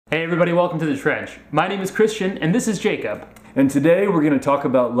Hey everybody, welcome to The Trench. My name is Christian, and this is Jacob. And today we're going to talk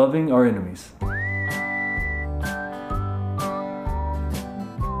about loving our enemies.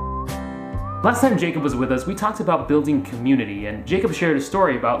 Last time Jacob was with us, we talked about building community, and Jacob shared a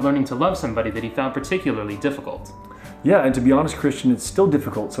story about learning to love somebody that he found particularly difficult. Yeah, and to be honest, Christian, it's still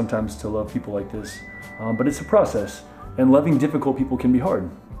difficult sometimes to love people like this, but it's a process, and loving difficult people can be hard.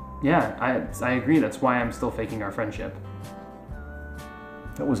 Yeah, I agree. That's why I'm still faking our friendship.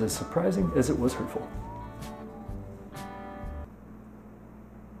 That was as surprising as it was hurtful.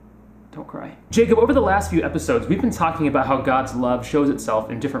 Don't cry. Jacob, over the last few episodes, we've been talking about how God's love shows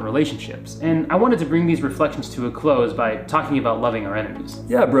itself in different relationships, and I wanted to bring these reflections to a close by talking about loving our enemies.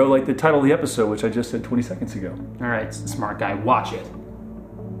 Yeah, bro, like the title of the episode, which I just said 20 seconds ago. All right, smart guy, watch it.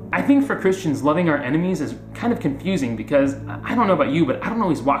 I think for Christians, loving our enemies is kind of confusing because, I don't know about you, but I don't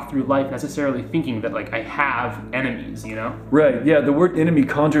always walk through life necessarily thinking that, I have enemies, you know? Right, yeah, the word enemy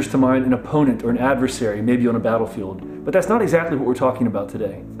conjures to mind an opponent or an adversary, maybe on a battlefield. But that's not exactly what we're talking about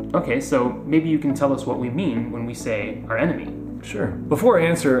today. Okay, so maybe you can tell us what we mean when we say our enemy. Sure. Before I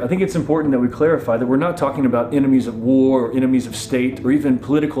answer, I think it's important that we clarify that we're not talking about enemies of war or enemies of state or even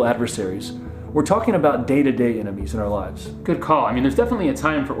political adversaries. We're talking about day-to-day enemies in our lives. Good call. I mean, there's definitely a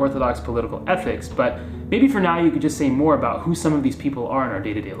time for Orthodox political ethics, but maybe for now you could just say more about who some of these people are in our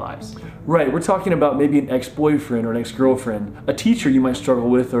day-to-day lives. Right, we're talking about maybe an ex-boyfriend or an ex-girlfriend, a teacher you might struggle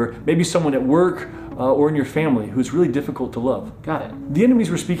with, or maybe someone at work or in your family who's really difficult to love. Got it. The enemies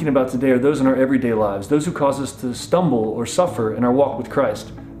we're speaking about today are those in our everyday lives, those who cause us to stumble or suffer in our walk with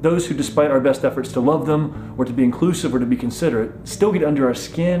Christ. Those who, despite our best efforts to love them, or to be inclusive, or to be considerate, still get under our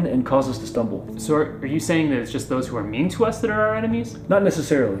skin and cause us to stumble. So are you saying that it's just those who are mean to us that are our enemies? Not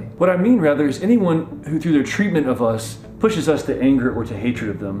necessarily. What I mean, rather, is anyone who, through their treatment of us, pushes us to anger or to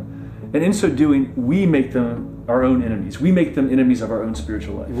hatred of them. And in so doing, we make them our own enemies. We make them enemies of our own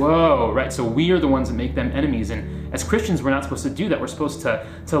spiritual life. Whoa, right. So we are the ones that make them enemies. And as Christians, we're not supposed to do that. We're supposed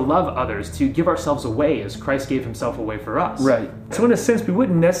to love others, to give ourselves away as Christ gave himself away for us. Right. So in a sense, we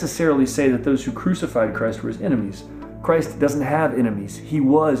wouldn't necessarily say that those who crucified Christ were his enemies. Christ doesn't have enemies. He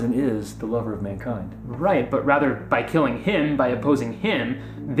was and is the lover of mankind. Right, but rather by killing him, by opposing him,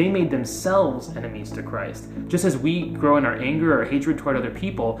 they made themselves enemies to Christ. Just as we grow in our anger or hatred toward other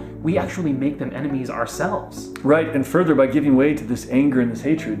people, we actually make them enemies ourselves. Right, and further, by giving way to this anger and this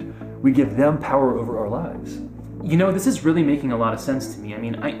hatred, we give them power over our lives. You know, this is really making a lot of sense to me. I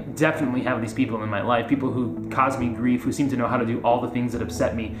mean, I definitely have these people in my life, people who cause me grief, who seem to know how to do all the things that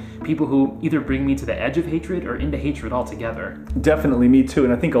upset me, people who either bring me to the edge of hatred or into hatred altogether. Definitely, me too,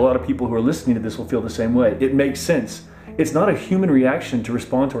 and I think a lot of people who are listening to this will feel the same way. It makes sense. It's not a human reaction to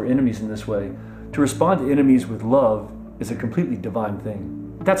respond to our enemies in this way. To respond to enemies with love is a completely divine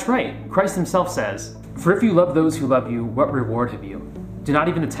thing. That's right. Christ himself says, "For if you love those who love you, what reward have you? Do not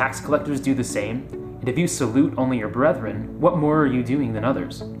even the tax collectors do the same? And if you salute only your brethren, what more are you doing than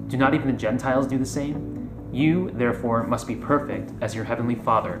others? Do not even the Gentiles do the same? You, therefore, must be perfect as your heavenly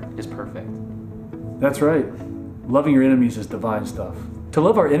Father is perfect." That's right. Loving your enemies is divine stuff. To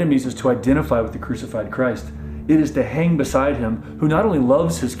love our enemies is to identify with the crucified Christ. It is to hang beside him, who not only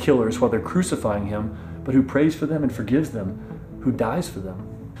loves his killers while they're crucifying him, but who prays for them and forgives them, who dies for them.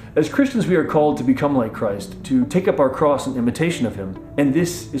 As Christians, we are called to become like Christ, to take up our cross in imitation of him. And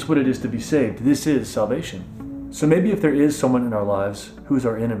this is what it is to be saved. This is salvation. So maybe if there is someone in our lives who is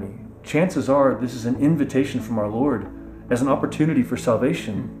our enemy, chances are this is an invitation from our Lord as an opportunity for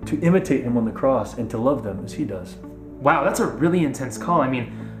salvation, to imitate him on the cross and to love them as he does. Wow, that's a really intense call. I mean,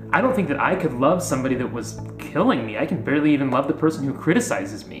 I don't think that I could love somebody that was killing me. I can barely even love the person who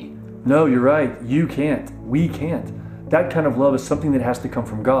criticizes me. No, you're right. You can't. We can't. That kind of love is something that has to come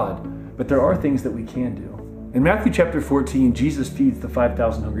from God, but there are things that we can do. In Matthew chapter 14, Jesus feeds the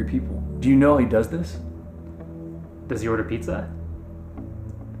 5,000 hungry people. Do you know how he does this? Does he order pizza?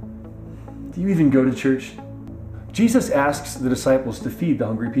 Do you even go to church? Jesus asks the disciples to feed the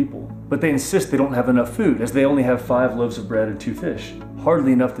hungry people, but they insist they don't have enough food, as they only have 5 loaves of bread and 2 fish,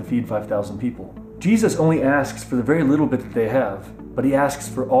 hardly enough to feed 5,000 people. Jesus only asks for the very little bit that they have, but he asks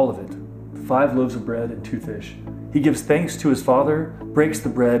for all of it, 5 loaves of bread and 2 fish. He gives thanks to his Father, breaks the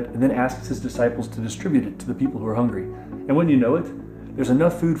bread, and then asks his disciples to distribute it to the people who are hungry. And when you know it, there's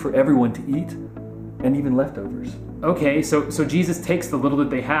enough food for everyone to eat, and even leftovers. Okay, so Jesus takes the little that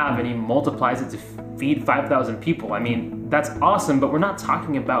they have and he multiplies it to feed 5,000 people. I mean, that's awesome, but we're not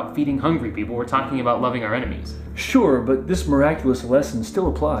talking about feeding hungry people. We're talking about loving our enemies. Sure, but this miraculous lesson still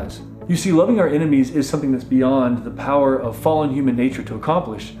applies. You see, loving our enemies is something that's beyond the power of fallen human nature to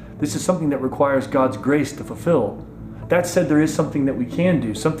accomplish. This is something that requires God's grace to fulfill. That said, there is something that we can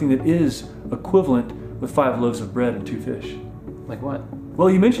do, something that is equivalent with 5 loaves of bread and 2 fish. Like what? Well,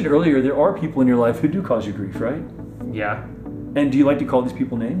 you mentioned earlier there are people in your life who do cause you grief, right? Yeah. And do you like to call these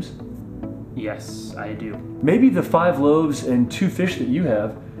people names? Yes, I do. Maybe the 5 loaves and 2 fish that you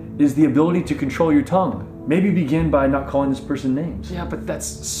have is the ability to control your tongue. Maybe begin by not calling this person names. Yeah, but that's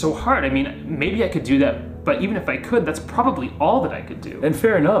so hard. I mean, maybe I could do that, but even if I could, that's probably all that I could do. And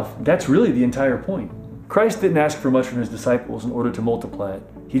fair enough, that's really the entire point. Christ didn't ask for much from his disciples in order to multiply it.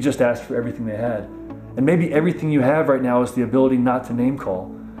 He just asked for everything they had. And maybe everything you have right now is the ability not to name call.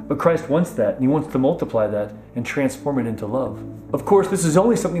 But Christ wants that, and he wants to multiply that and transform it into love. Of course, this is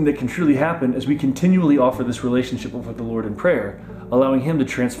only something that can truly happen as we continually offer this relationship with the Lord in prayer, allowing him to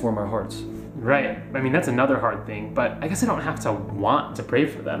transform our hearts. Right. I mean, that's another hard thing, but I guess I don't have to want to pray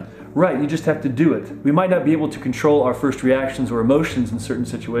for them. Right, you just have to do it. We might not be able to control our first reactions or emotions in certain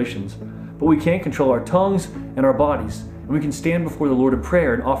situations, but we can control our tongues and our bodies, and we can stand before the Lord in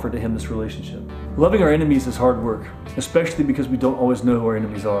prayer and offer to him this relationship. Loving our enemies is hard work, especially because we don't always know who our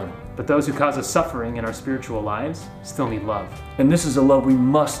enemies are. But those who cause us suffering in our spiritual lives still need love. And this is a love we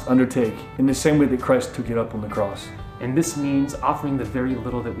must undertake in the same way that Christ took it up on the cross. And this means offering the very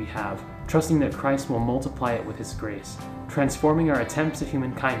little that we have, trusting that Christ will multiply it with his grace, transforming our attempts at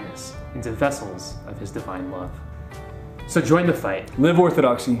human kindness into vessels of his divine love. So join the fight. Live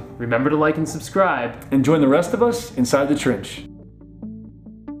Orthodoxy. Remember to like and subscribe. And join the rest of us inside the trench.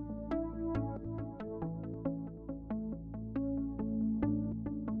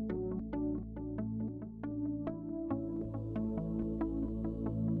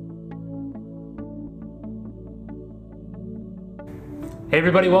 Hey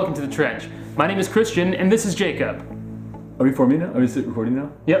everybody, welcome to The Trench. My name is Christian, and this is Jacob. Are we forming now? Are we recording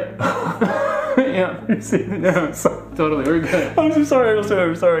now? Yep. Yeah. No, Totally, we're good. I'm so sorry,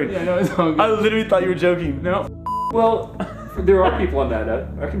 I'm sorry. Yeah, no, it's all good. I literally thought you were joking. No. Well, there are people on that.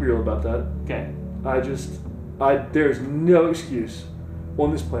 I can be real about that. Okay. There's no excuse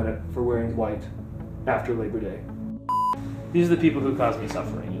on this planet for wearing white after Labor Day. These are the people who cause me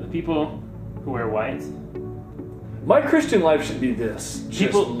suffering. The people who wear white. My Christian life should be this.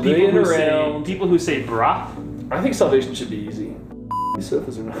 People who say brah. I think salvation should be easy. These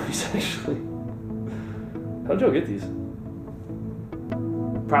sofas are nice, actually. How'd y'all get these?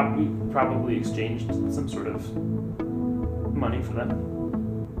 Probably exchanged some sort of money for them.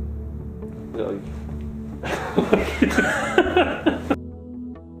 Yeah, like...